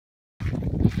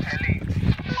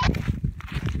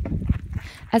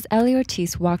As Eli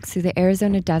Ortiz walks through the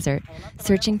Arizona desert,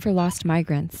 searching for lost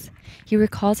migrants, he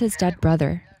recalls his dead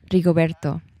brother,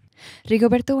 Rigoberto.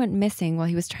 Rigoberto went missing while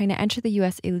he was trying to enter the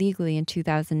U.S. illegally in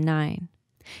 2009.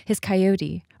 His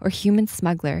coyote, or human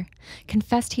smuggler,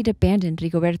 confessed he'd abandoned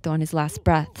Rigoberto on his last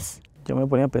breaths. Yo me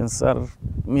ponía a pensar,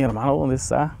 mi hermano, ¿dónde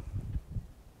está?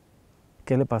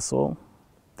 ¿Qué le pasó?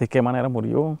 ¿De qué manera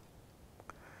murió?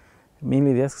 Mil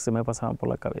ideas que se me pasaban por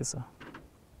la cabeza.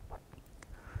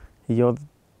 Y yo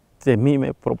de mí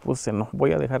me propuse, no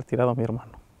voy a dejar tirado a mi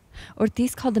hermano.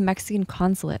 Ortiz called the Mexican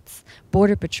consulates,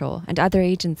 Border Patrol, and other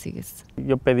agencies.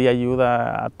 Yo pedí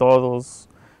ayuda a todos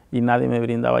y nadie me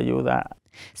brindaba ayuda.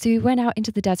 So he went out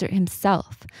into the desert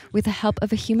himself with the help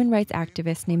of a human rights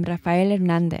activist named Rafael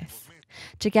Hernandez.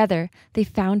 Together, they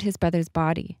found his brother's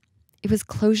body. It was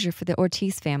closure for the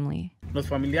Ortiz family. Los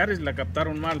familiares la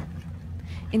captaron mal.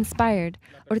 Inspired,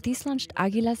 Ortiz launched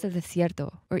Águilas del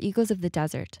Desierto, or Eagles of the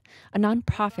Desert, a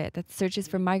nonprofit that searches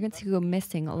for migrants who go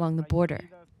missing along the border.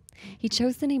 He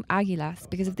chose the name Águilas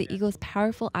because of the eagle's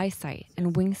powerful eyesight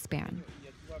and wingspan.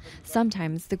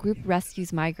 Sometimes the group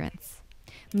rescues migrants.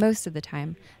 Most of the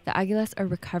time, the Águilas are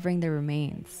recovering their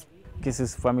remains. Que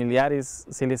sus familiares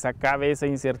se les acabe esa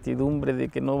incertidumbre de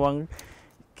que no van,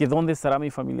 que dónde estará mi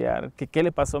familiar, que qué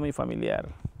le pasó a mi familiar.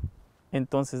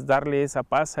 Entonces darle esa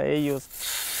paz a ellos.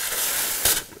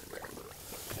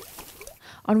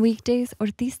 On weekdays,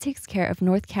 Ortiz takes care of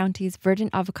North County's verdant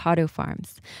avocado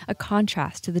farms, a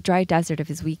contrast to the dry desert of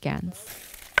his weekends.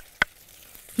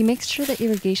 He makes sure the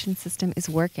irrigation system is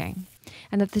working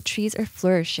and that the trees are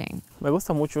flourishing. Me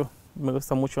gusta mucho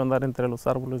andar entre los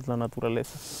árboles, la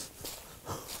naturaleza.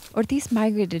 Ortiz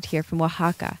migrated here from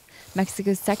Oaxaca,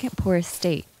 Mexico's second poorest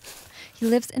state. He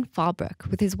lives in Fallbrook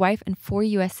with his wife and 4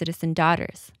 U.S. citizen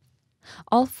daughters.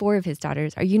 All 4 of his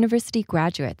daughters are university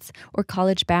graduates or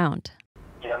college-bound.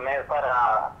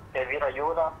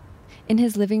 In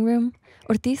his living room,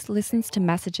 Ortiz listens to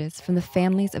messages from the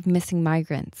families of missing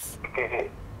migrants.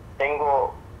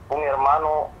 Tengo un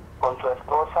hermano con su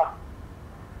esposa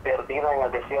perdida en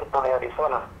el desierto de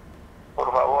Arizona.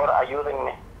 Por favor,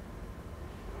 ayúdenme.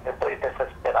 Estoy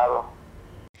desesperado.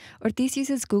 Ortiz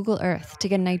uses Google Earth to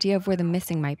get an idea of where the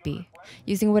missing might be,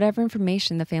 using whatever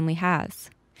information the family has.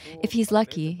 If he's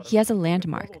lucky, he has a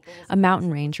landmark, a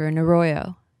mountain range or an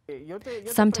arroyo.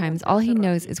 Sometimes all he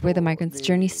knows is where the migrant's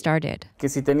journey started. Que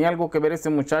si tenía algo que ver este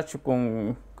muchacho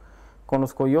con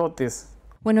los coyotes.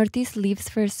 When Ortiz leaves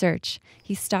for a search,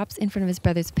 he stops in front of his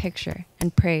brother's picture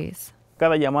and prays.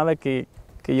 Cada llamada que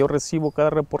yo recibo, cada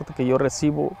reporte que yo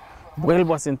recibo,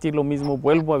 vuelvo a sentir lo mismo,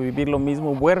 vuelvo a vivir lo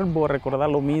mismo, vuelvo a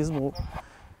recordar lo mismo.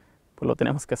 Pues lo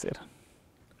tenemos que hacer.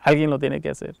 Alguien lo tiene que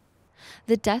hacer.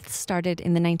 The deaths started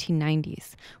in the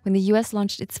 1990s, when the U.S.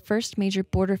 launched its first major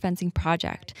border fencing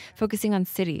project, focusing on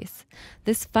cities.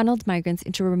 This funneled migrants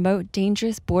into remote,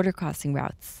 dangerous border crossing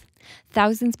routes.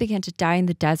 Thousands began to die in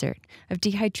the desert of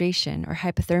dehydration or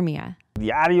hypothermia.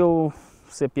 Diario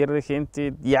se pierde gente,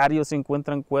 diario se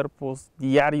encuentran cuerpos,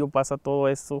 diario pasa todo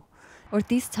esto.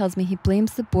 Ortiz tells me he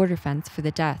blames the border fence for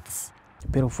the deaths.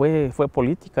 Pero fue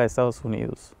política de Estados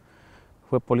Unidos.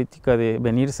 Fue política de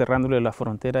venir cerrándole la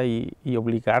frontera y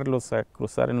obligarlos a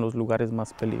cruzar en los lugares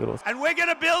más peligrosos. And we're going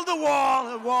to build a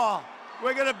wall.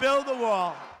 We're going to build a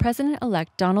wall.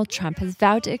 President-elect Donald Trump has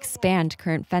vowed to expand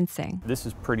current fencing. This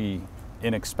is pretty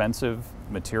inexpensive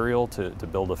material to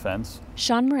build a fence.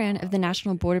 Sean Moran of the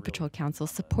National Border Patrol Council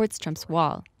supports Trump's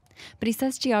wall, but he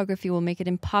says geography will make it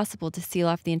impossible to seal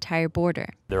off the entire border.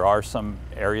 There are some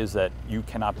areas that you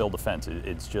cannot build a fence.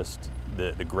 It's just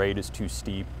the grade is too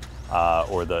steep.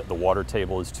 Or the water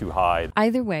table is too high.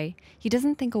 Either way, he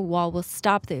doesn't think a wall will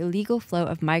stop the illegal flow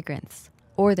of migrants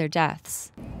or their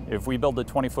deaths. If we build a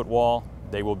 20-foot wall,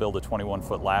 they will build a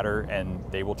 21-foot ladder and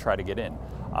they will try to get in.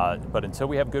 But until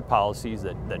we have good policies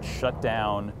that shut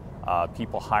down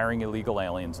people hiring illegal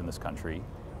aliens in this country,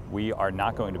 we are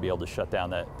not going to be able to shut down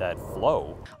that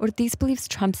flow. Ortiz believes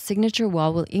Trump's signature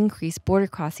wall will increase border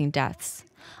crossing deaths.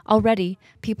 Already,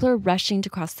 people are rushing to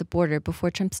cross the border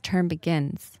before Trump's term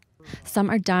begins. Some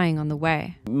are dying on the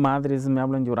way. Madres me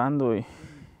hablan llorando y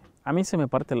a mí se me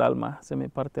parte el alma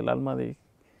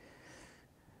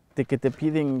de que te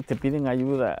piden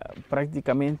ayuda.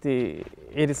 Prácticamente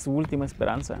eres su última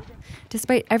esperanza.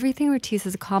 Despite everything Ortiz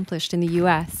has accomplished in the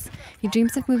U.S., he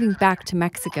dreams of moving back to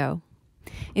Mexico.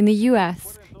 In the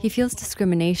U.S., he feels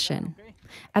discrimination.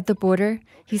 At the border,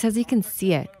 he says he can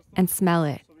see it and smell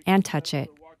it and touch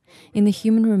it in the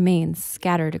human remains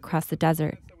scattered across the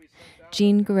desert.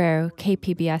 Jean Guerrero,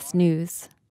 KPBS News.